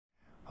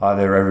Hi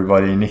there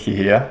everybody, Nicky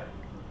here.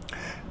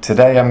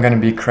 Today I'm going to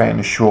be creating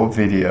a short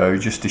video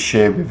just to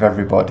share with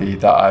everybody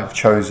that I've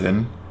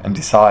chosen and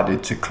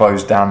decided to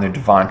close down the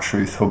Divine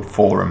Truth Hub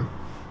forum.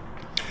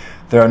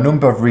 There are a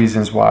number of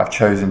reasons why I've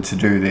chosen to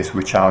do this,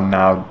 which I'll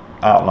now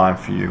outline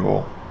for you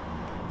all.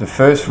 The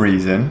first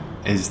reason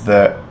is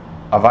that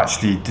I've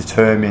actually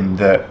determined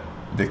that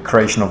the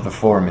creation of the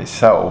forum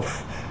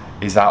itself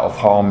is out of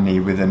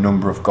harmony with a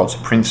number of God's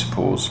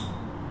principles.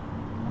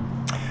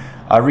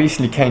 I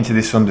recently came to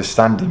this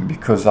understanding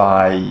because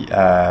I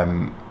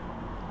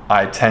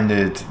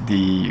attended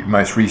the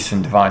most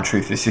recent Divine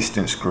Truth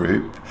Assistance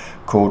group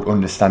called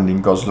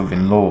Understanding God's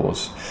Loving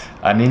Laws,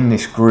 and in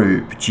this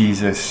group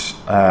Jesus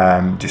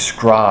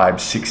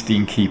describes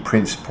 16 key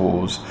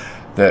principles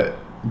that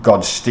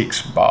God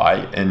sticks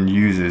by and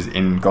uses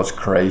in God's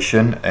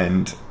creation,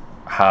 and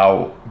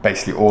how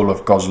basically all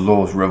of God's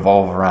laws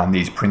revolve around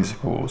these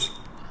principles.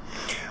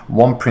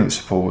 One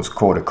principle is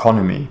called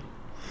economy.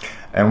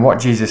 And what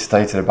Jesus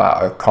stated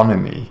about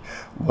economy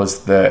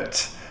was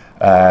that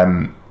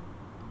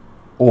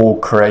all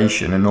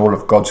creation and all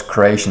of God's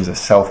creations are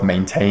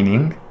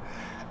self-maintaining.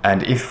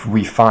 And if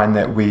we find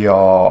that we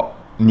are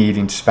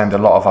needing to spend a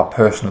lot of our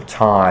personal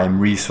time,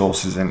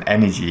 resources and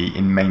energy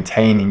in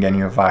maintaining any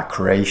of our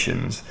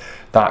creations,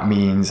 that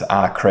means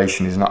our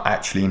creation is not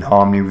actually in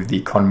harmony with the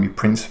economy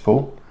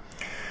principle.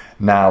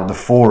 Now, the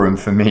forum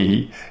for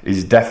me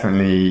is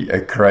definitely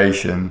a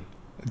creation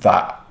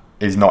that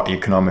is not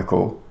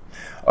economical.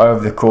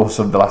 Over the course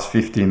of the last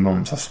 15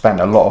 months, I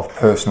spent a lot of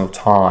personal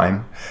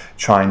time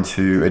trying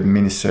to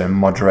administer and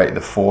moderate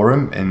the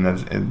forum in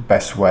the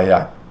best way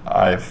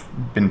I've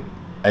been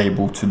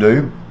able to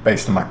do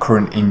based on my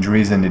current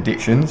injuries and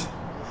addictions.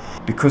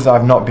 Because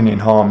I've not been in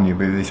harmony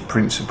with this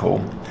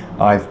principle,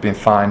 I've been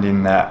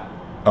finding that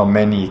on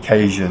many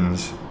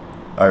occasions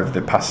over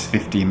the past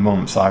 15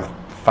 months, I've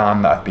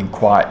found that I've been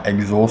quite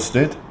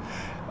exhausted.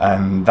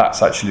 And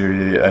that's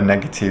actually a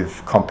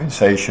negative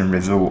compensation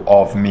result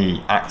of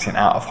me acting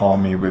out of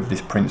harmony with this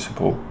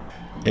principle.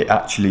 It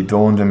actually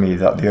dawned on me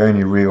that the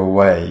only real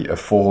way a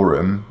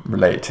forum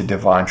related to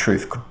divine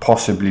truth could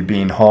possibly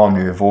be in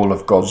harmony with all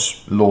of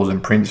God's laws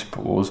and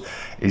principles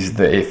is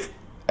that if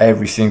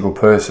every single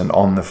person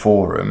on the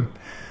forum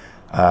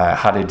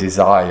had a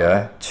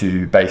desire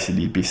to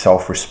basically be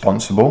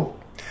self-responsible.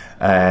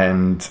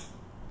 And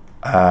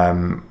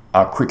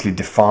I'll quickly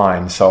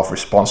define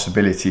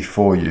self-responsibility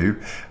for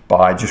you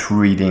by just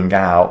reading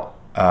out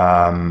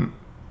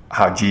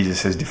how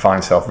Jesus has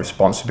defined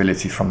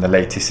self-responsibility from the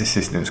latest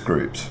assistance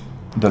groups.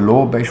 The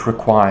law-based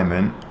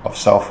requirement of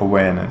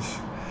self-awareness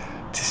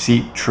to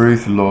seek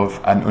truth,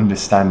 love and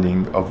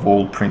understanding of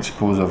all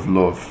principles of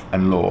love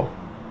and law,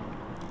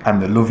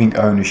 and the loving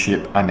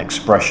ownership and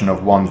expression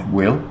of one's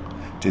will,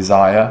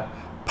 desire,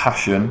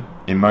 passion,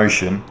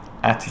 emotion,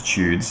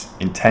 attitudes,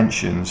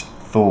 intentions,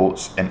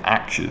 thoughts and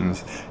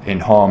actions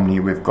in harmony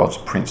with God's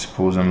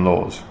principles and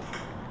laws.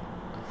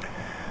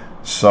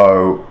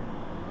 So,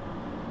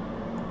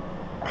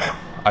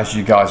 as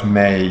you guys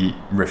may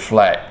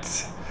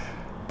reflect,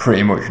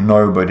 pretty much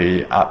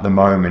nobody at the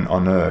moment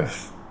on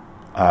earth,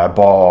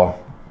 bar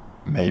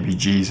maybe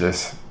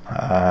Jesus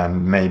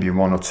and maybe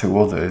one or two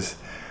others,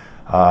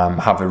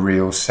 have a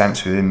real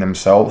sense within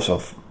themselves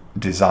of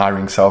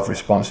desiring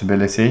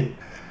self-responsibility.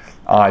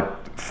 I,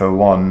 for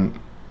one,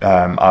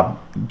 I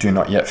do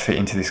not yet fit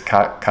into this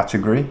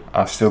category.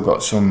 I've still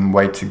got some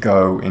way to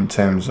go in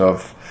terms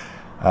of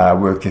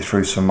working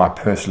through some of my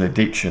personal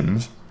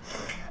addictions.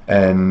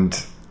 And,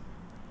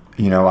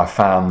 you know, I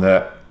found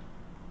that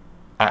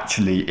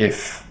actually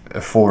if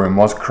a forum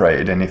was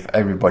created and if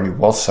everybody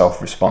was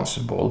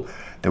self-responsible,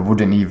 there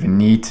wouldn't even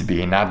need to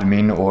be an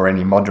admin or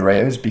any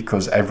moderators,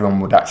 because everyone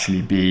would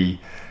actually be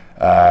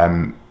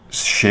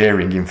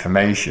sharing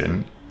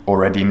information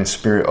already in a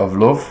spirit of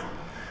love.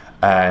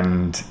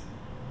 And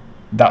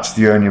that's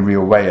the only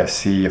real way I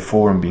see a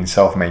forum being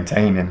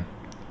self-maintaining.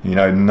 You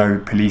know, no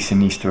policing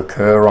needs to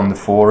occur on the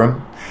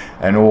forum,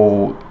 and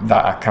all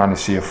that I kind of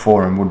see a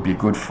forum would be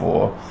good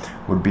for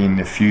would be in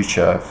the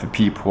future for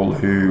people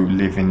who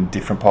live in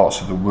different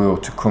parts of the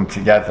world to come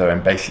together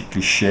and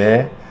basically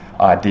share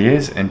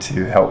ideas and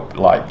to help,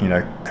 like, you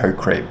know,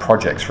 co-create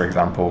projects, for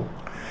example.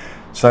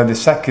 So the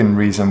second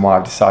reason why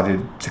I've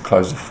decided to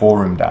close the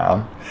forum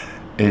down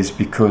is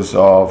because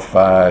of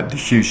the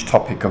huge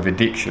topic of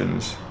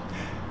addictions.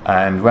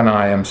 And when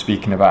I am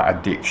speaking about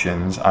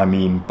addictions, I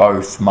mean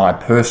both my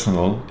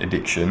personal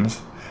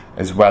addictions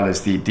as well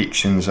as the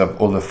addictions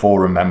of other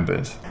forum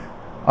members.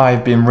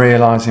 I've been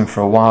realizing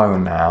for a while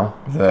now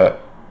that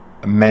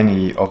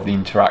many of the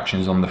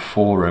interactions on the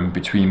forum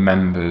between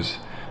members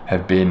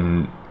have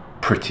been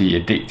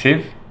pretty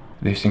addictive.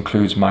 This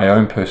includes my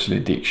own personal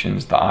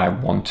addictions that I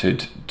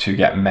wanted to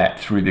get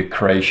met through the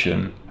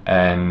creation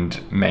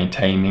and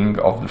maintaining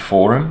of the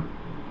forum.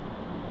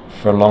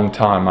 For a long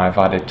time I've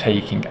had a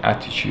taking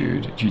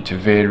attitude due to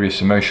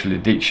various emotional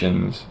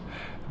addictions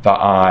that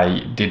I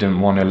didn't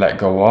want to let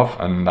go of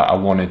and that I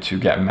wanted to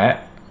get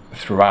met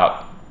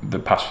throughout the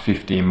past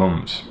 15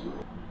 months.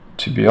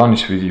 To be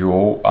honest with you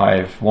all,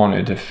 I've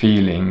wanted a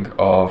feeling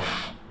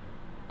of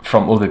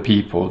from other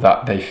people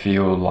that they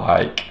feel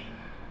like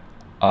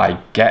I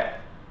get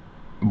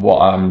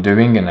what I'm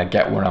doing and I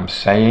get what I'm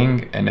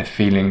saying, and a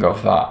feeling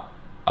of that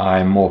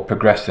I'm more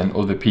progressed than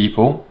other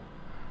people.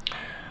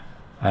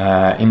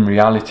 In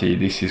reality,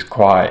 this is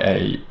quite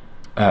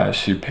a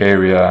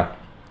superior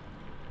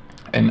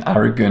and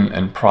arrogant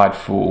and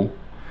prideful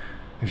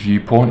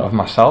viewpoint of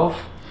myself,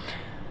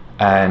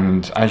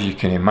 and as you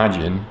can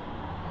imagine,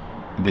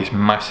 this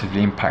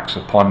massively impacts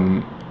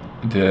upon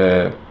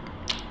the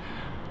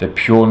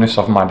pureness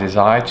of my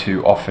desire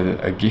to offer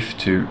a gift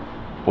to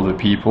other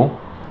people.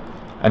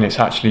 And it's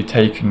actually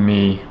taken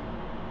me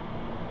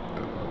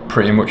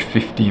pretty much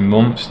 15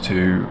 months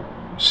to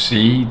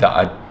see that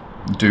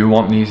I do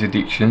want these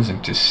addictions,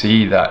 and to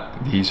see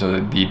that these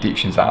are the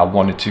addictions that I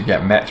wanted to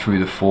get met through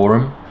the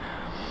forum.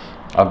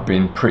 I've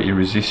been pretty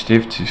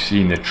resistive to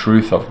seeing the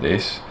truth of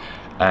this,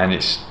 and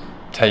it's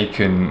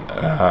taken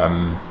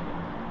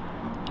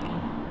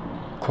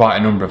quite a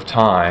number of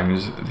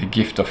times the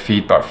gift of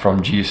feedback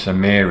from Jesus and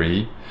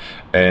Mary,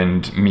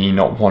 and me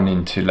not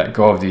wanting to let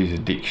go of these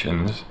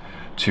addictions,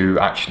 to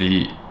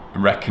actually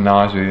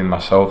recognize within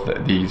myself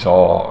that these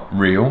are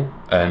real,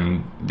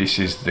 and this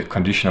is the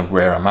condition of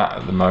where I'm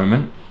at the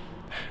moment.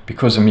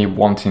 Because of me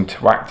wanting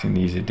to act in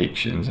these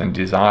addictions and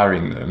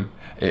desiring them,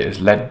 it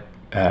has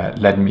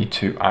led me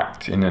to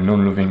act in an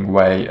unloving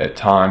way at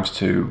times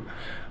to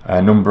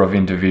a number of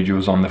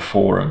individuals on the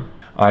forum.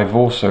 I've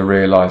also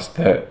realized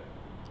that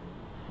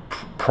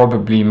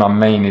probably my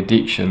main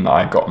addiction that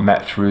I got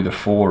met through the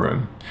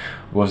forum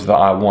was that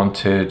I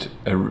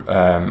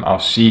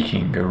was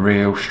seeking a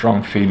real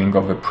strong feeling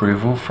of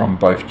approval from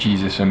both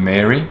Jesus and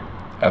Mary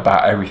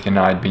about everything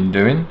I had been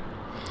doing.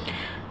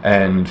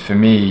 And for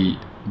me,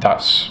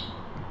 that's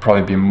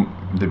probably been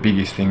the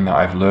biggest thing that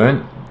I've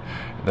learned.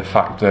 The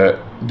fact that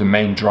the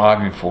main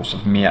driving force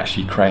of me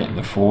actually creating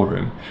the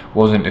forum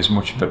wasn't as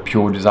much of a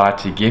pure desire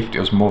to gift, it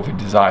was more of a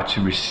desire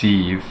to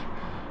receive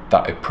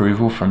that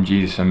approval from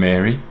Jesus and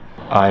Mary.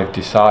 I've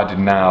decided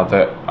now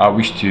that I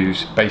wish to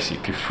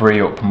basically free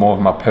up more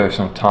of my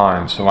personal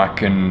time so I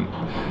can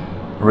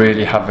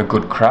really have a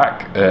good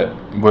crack at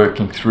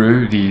working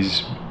through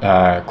these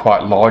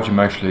quite large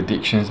emotional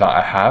addictions that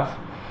I have.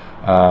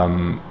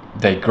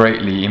 They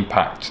greatly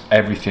impact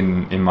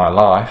everything in my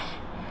life,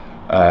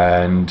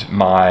 and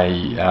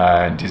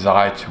my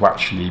desire to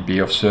actually be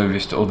of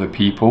service to other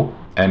people,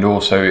 and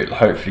also it'll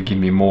hopefully give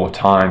me more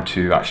time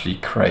to actually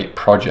create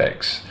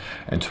projects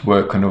and to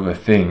work on other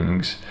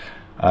things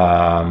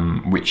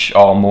which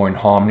are more in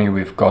harmony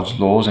with God's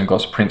laws and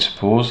God's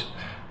principles,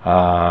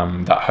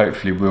 that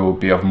hopefully will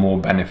be of more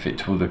benefit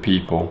to other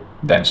people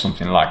than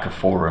something like a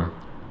forum.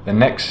 The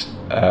next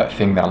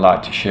thing that I'd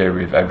like to share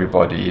with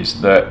everybody is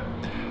that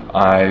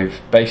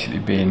I've basically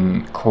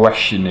been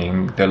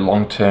questioning the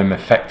long-term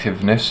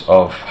effectiveness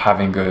of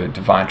having a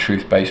divine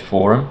truth-based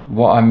forum.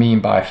 What I mean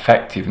by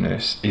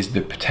effectiveness is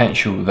the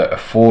potential that a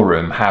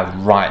forum has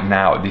right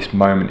now at this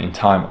moment in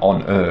time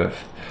on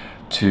earth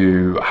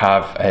to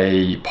have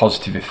a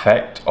positive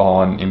effect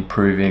on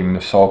improving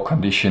the soul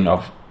condition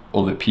of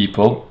other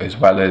people, as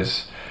well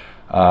as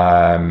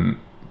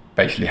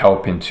basically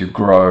helping to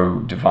grow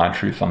divine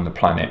truth on the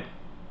planet.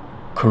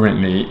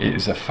 Currently, it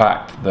is a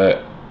fact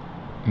that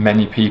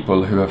many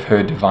people who have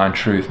heard divine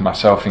truth,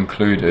 myself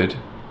included,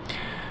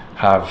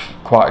 have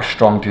quite a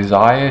strong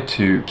desire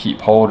to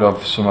keep hold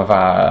of some of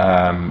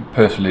our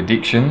personal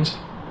addictions.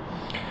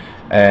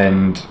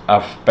 And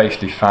I've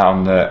basically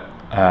found that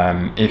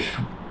if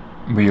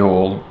we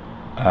all,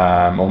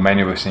 or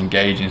many of us,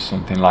 engage in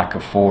something like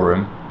a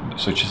forum,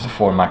 such as the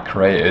forum I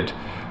created,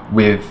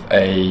 with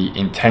a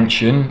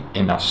intention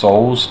in our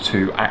souls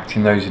to act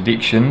in those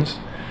addictions,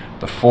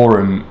 the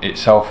forum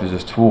itself as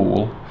a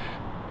tool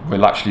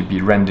will actually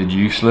be rendered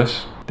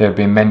useless. There have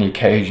been many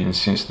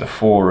occasions since the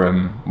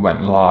forum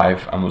went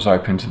live and was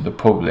open to the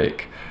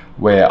public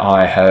where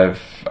I have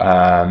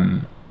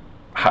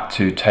had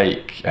to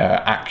take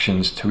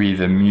actions to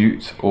either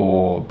mute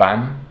or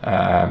ban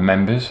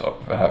members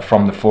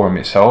from the forum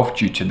itself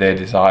due to their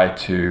desire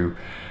to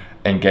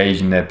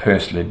engage in their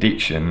personal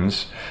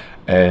addictions.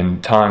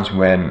 And times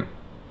when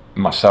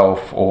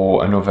myself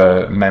or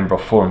another member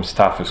of forum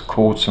staff has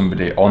called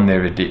somebody on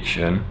their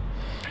addiction,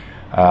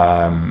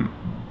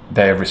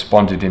 they have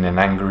responded in an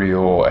angry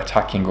or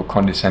attacking or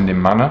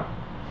condescending manner.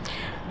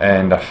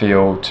 And I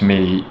feel, to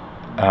me,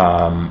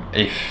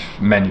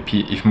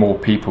 if more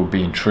people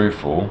being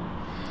truthful,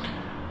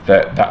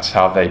 that's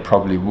how they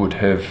probably would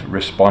have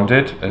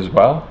responded as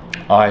well.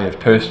 I have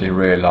personally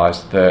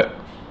realised that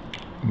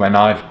when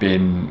I've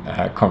been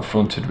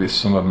confronted with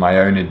some of my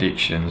own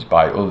addictions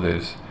by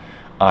others,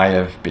 I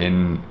have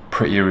been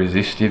pretty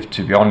resistive,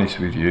 to be honest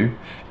with you,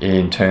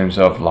 in terms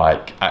of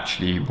like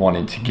actually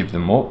wanting to give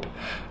them up.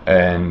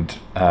 And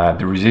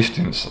the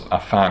resistance I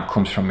found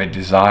comes from a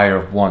desire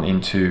of wanting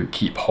to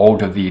keep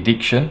hold of the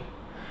addiction,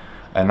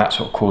 and that's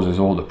what causes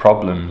all the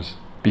problems.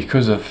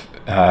 Because of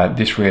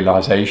this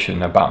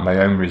realization about my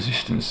own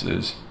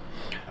resistances,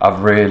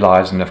 I've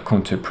realized and I've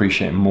come to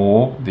appreciate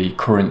more the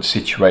current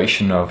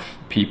situation of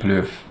people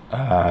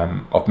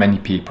of many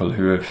people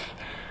who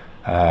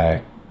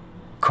have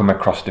come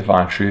across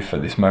divine truth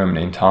at this moment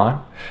in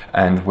time,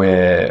 and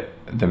where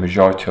the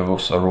majority of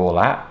us are all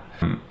at.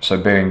 So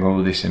bearing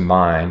all this in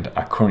mind,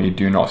 I currently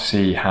do not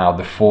see how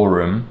the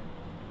forum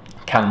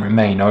can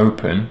remain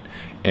open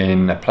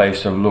in a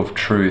place of love,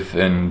 truth,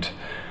 and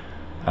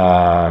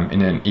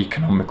in an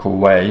economical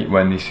way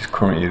when this is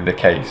currently the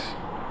case.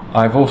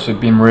 I've also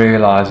been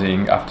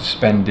realising, after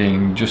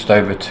spending just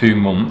over 2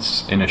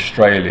 months in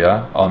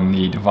Australia on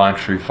the Divine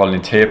Truth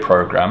volunteer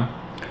programme,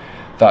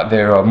 that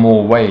there are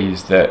more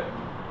ways that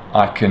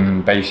I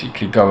can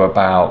basically go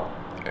about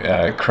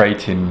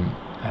creating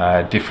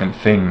different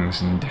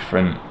things and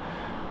different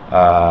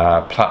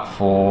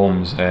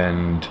platforms,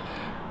 and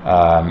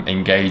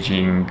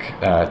engaging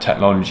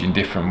technology in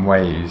different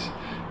ways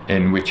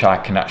in which I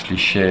can actually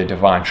share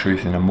divine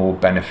truth in a more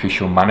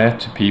beneficial manner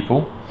to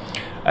people,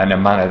 and a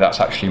manner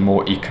that's actually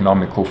more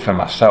economical for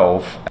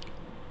myself.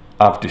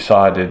 I've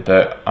decided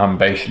that I'm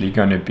basically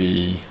going to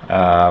be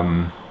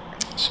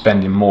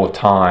spending more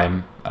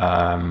time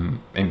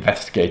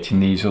investigating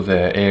these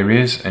other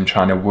areas and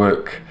trying to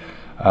work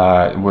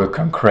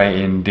on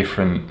creating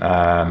different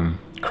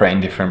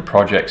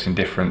projects and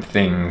different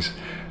things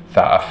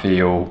that I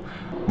feel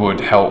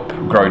would help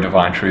grow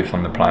divine truth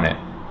on the planet,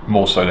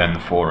 more so than the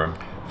forum.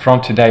 From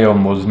today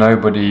onwards,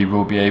 nobody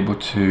will be able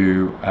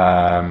to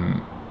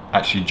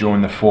actually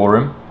join the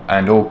forum,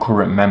 and all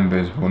current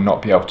members will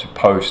not be able to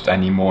post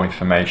any more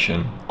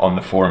information on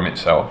the forum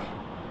itself.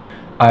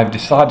 I've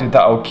decided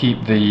that I'll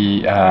keep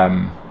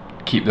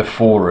the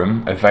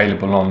forum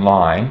available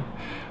online,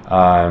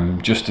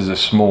 just as a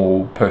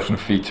small personal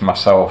fee to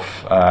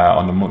myself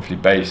on a monthly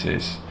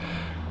basis,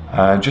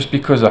 just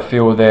because I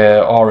feel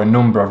there are a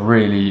number of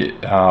really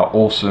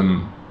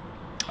awesome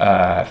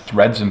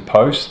threads and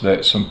posts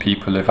that some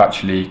people have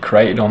actually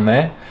created on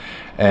there,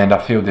 and I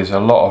feel there's a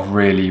lot of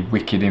really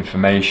wicked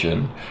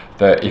information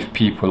that if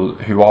people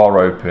who are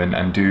open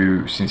and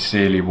do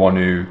sincerely want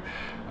to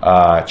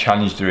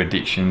challenge their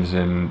addictions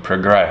and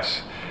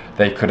progress,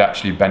 they could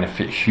actually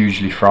benefit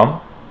hugely from.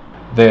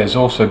 There's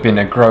also been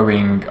a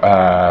growing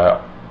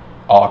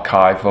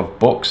archive of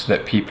books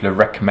that people have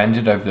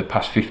recommended over the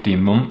past 15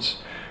 months,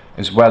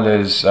 as well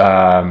as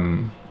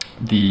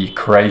the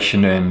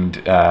creation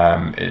and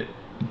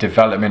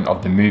development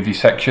of the movie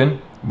section,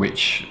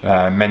 which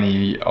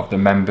many of the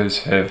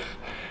members have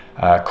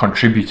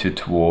contributed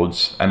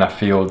towards, and I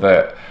feel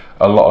that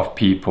a lot of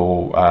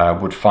people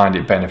would find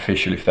it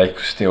beneficial if they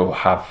could still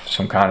have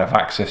some kind of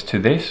access to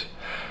this.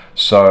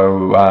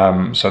 So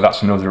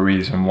that's another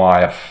reason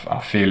why I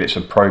feel it's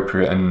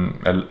appropriate and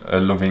a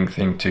loving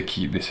thing to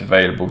keep this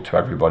available to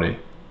everybody.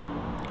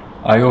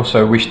 I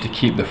also wish to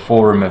keep the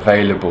forum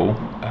available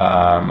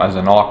as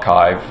an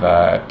archive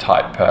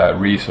type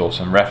resource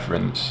and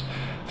reference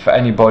for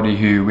anybody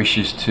who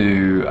wishes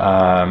to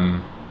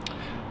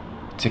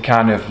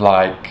kind of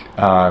like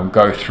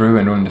go through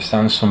and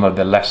understand some of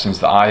the lessons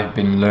that I've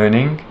been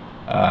learning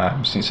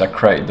since I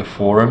created the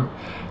forum.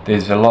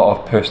 There's a lot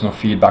of personal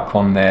feedback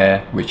on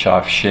there which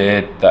I've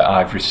shared that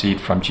I've received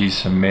from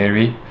Jesus and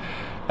Mary,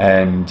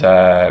 and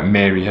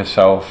Mary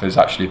herself has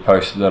actually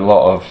posted a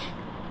lot of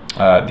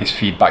this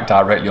feedback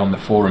directly on the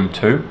forum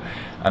too,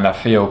 and I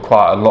feel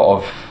quite a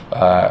lot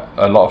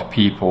of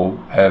people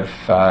have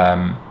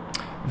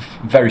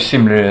very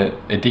similar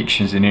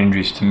addictions and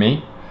injuries to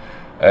me,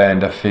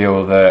 and I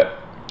feel that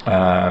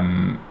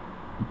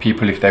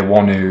people, if they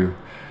want to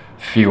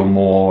feel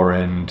more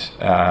and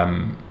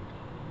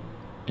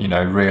you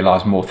know,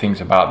 realize more things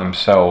about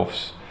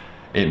themselves,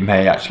 it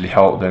may actually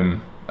help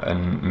them,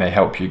 and may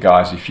help you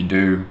guys if you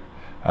do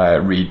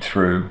read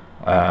through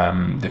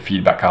the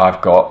feedback I've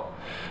got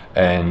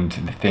and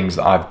the things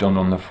that I've done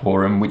on the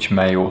forum, which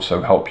may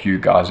also help you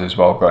guys as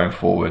well going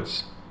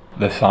forwards.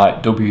 The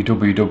site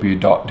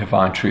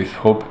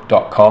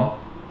www.divinetruthhub.com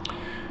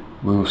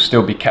will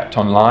still be kept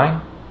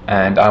online,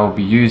 and I will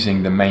be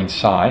using the main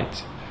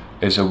site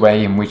as a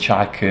way in which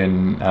I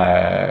can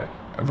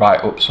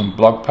write up some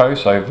blog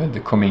posts over the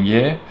coming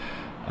year,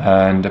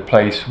 and a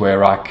place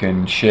where I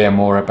can share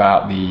more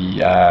about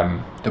the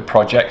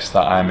projects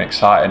that I'm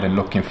excited and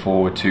looking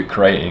forward to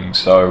creating.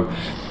 So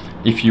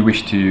if you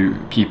wish to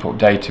keep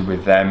updated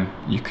with them,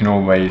 you can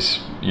always,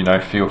 you know,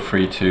 feel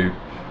free to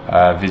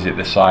visit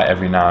the site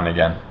every now and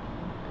again.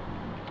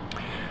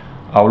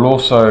 I will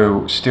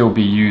also still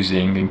be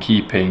using and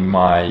keeping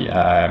my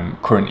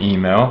current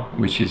email,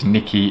 which is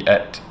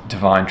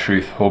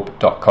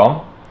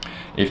nicky@divinetruthhub.com,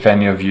 if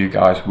any of you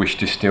guys wish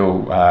to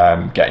still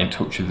get in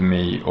touch with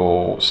me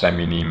or send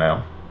me an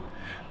email.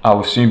 I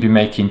will soon be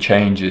making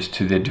changes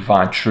to the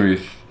Divine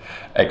Truth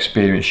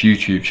Experience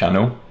YouTube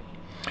channel,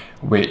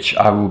 which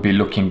I will be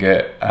looking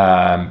at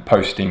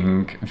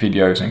posting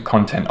videos and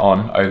content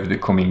on over the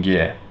coming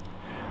year.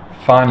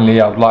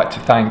 Finally, I would like to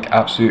thank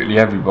absolutely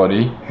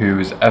everybody who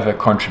has ever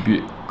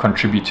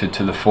contributed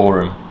to the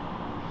forum.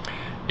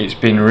 It's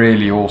been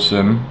really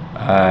awesome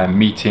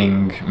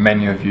meeting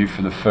many of you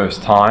for the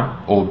first time,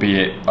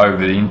 albeit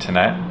over the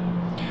internet,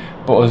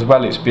 but as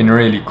well it's been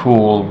really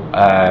cool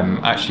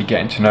actually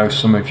getting to know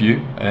some of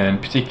you,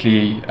 and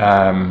particularly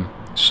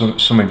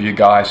some of you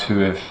guys who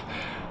have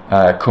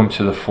come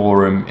to the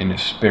forum in a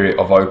spirit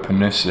of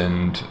openness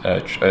and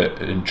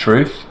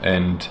truth,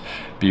 and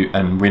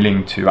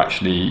willing to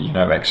actually, you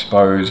know,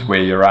 expose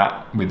where you're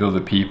at with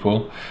other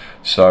people.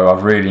 So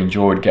I've really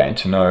enjoyed getting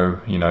to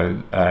know, you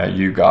know,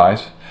 you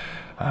guys.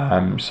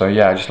 So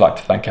yeah, I'd just like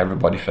to thank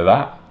everybody for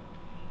that.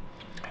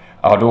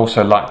 I'd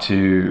also like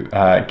to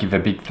give a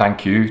big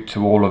thank you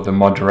to all of the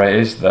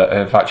moderators that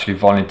have actually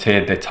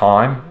volunteered their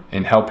time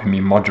in helping me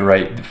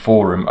moderate the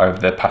forum over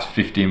the past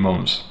 15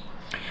 months.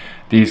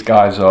 These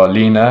guys are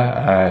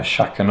Lena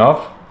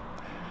Shakanov,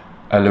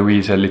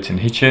 Louisa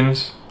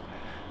Litton-Hitchens,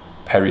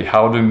 Perry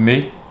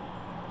Howdenby,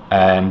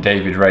 and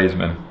David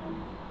Raisman.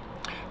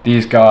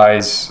 These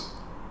guys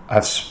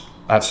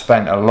have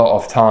spent a lot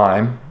of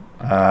time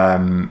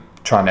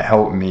trying to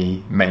help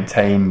me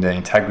maintain the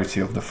integrity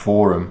of the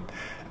forum.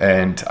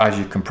 And as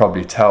you can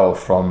probably tell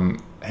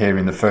from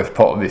hearing the first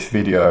part of this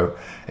video,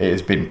 it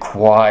has been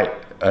quite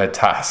a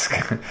task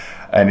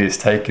and it's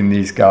taken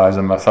these guys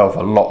and myself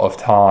a lot of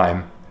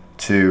time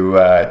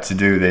to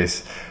do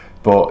this.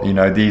 But you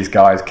know, these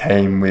guys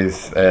came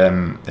with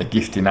a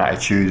gifting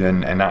attitude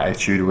and an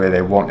attitude where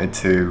they wanted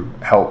to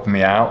help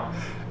me out,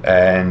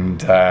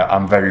 and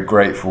I'm very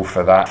grateful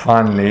for that.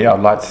 Finally, I'd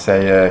like to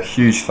say a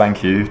huge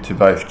thank you to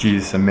both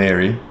Jesus and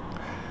Mary.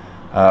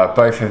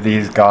 Both of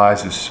these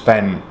guys have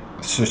spent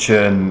such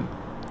a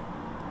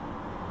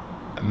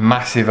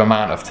massive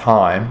amount of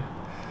time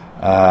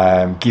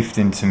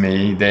gifting to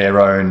me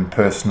their own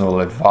personal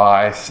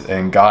advice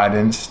and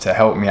guidance to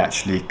help me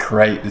actually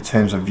create the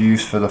terms of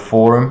use for the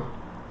forum,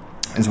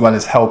 as well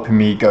as helping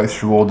me go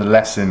through all the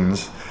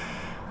lessons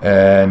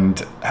and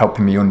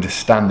helping me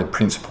understand the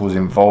principles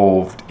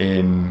involved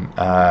in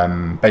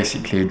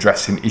basically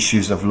addressing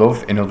issues of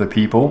love in other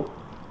people.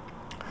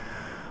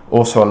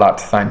 Also, I'd like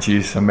to thank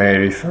Jesus and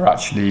Mary for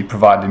actually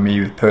providing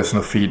me with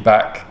personal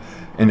feedback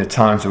in the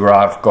times where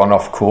I've gone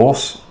off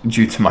course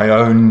due to my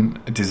own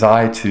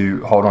desire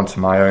to hold on to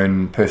my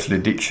own personal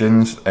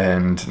addictions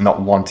and not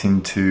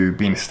wanting to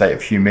be in a state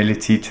of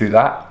humility to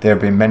that. There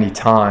have been many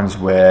times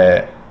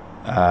where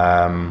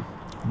the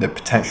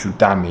potential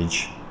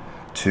damage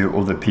to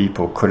other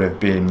people could have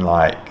been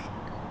like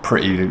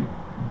pretty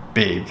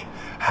big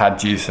had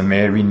Jesus and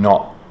Mary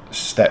not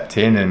stepped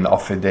in and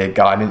offered their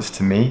guidance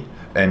to me,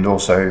 and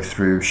also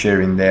through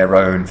sharing their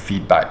own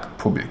feedback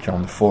publicly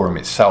on the forum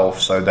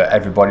itself, so that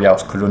everybody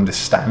else could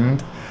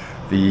understand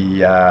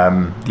the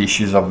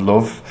issues of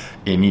love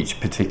in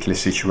each particular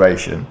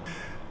situation.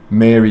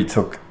 Mary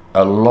took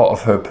a lot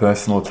of her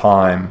personal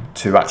time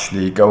to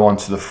actually go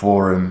onto the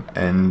forum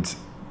and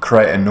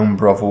create a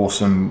number of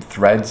awesome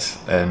threads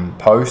and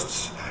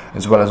posts,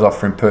 as well as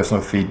offering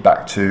personal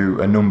feedback to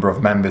a number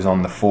of members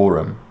on the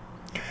forum.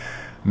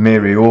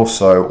 Mary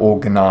also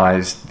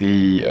organised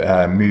the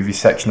movie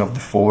section of the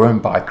forum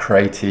by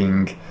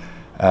creating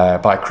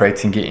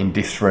it in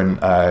different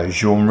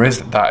genres.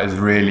 That has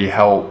really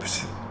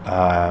helped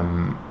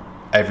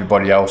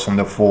everybody else on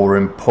the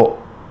forum put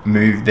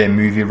their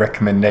movie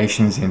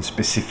recommendations in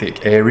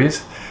specific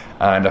areas,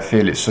 and I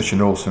feel it's such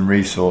an awesome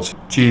resource.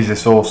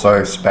 Jesus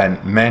also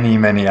spent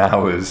many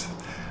hours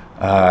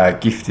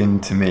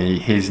gifting to me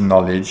his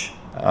knowledge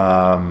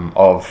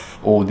of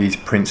all these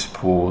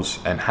principles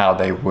and how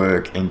they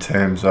work in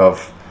terms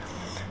of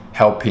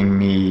helping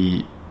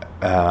me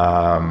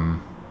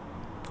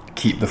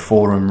keep the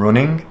forum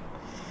running.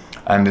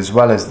 And as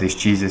well as this,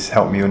 Jesus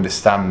helped me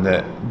understand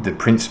that the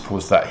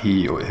principles that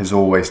he has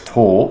always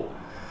taught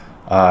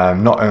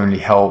not only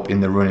help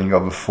in the running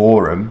of a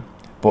forum,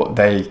 but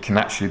they can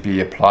actually be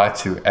applied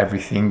to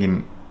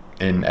everything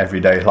in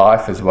everyday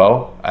life as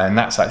well. And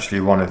that's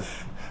actually one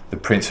of the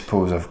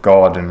principles of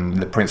God and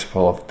the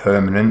principle of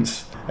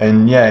permanence.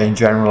 And yeah, in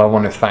general, I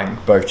want to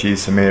thank both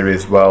Jesus and Mary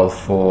as well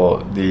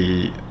for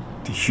the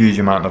huge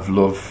amount of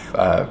love,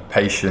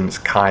 patience,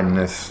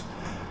 kindness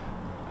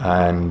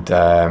and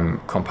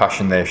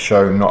compassion they've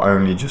shown, not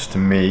only just to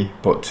me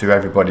but to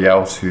everybody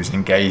else who's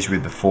engaged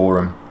with the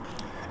forum.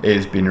 It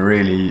has been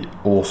really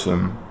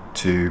awesome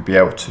to be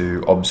able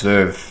to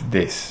observe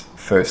this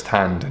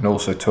firsthand, and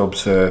also to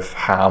observe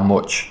how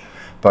much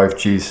both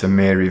Jesus and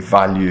Mary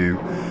value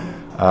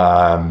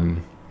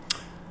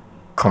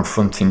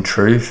confronting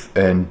truth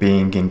and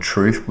being in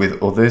truth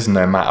with others,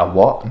 no matter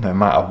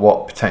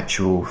what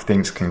potential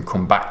things can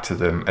come back to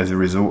them as a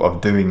result of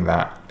doing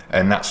that.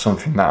 And that's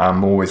something that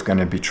I'm always going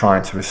to be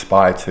trying to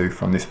aspire to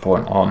from this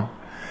point on.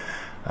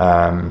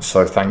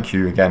 So thank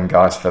you again,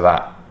 guys, for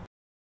that.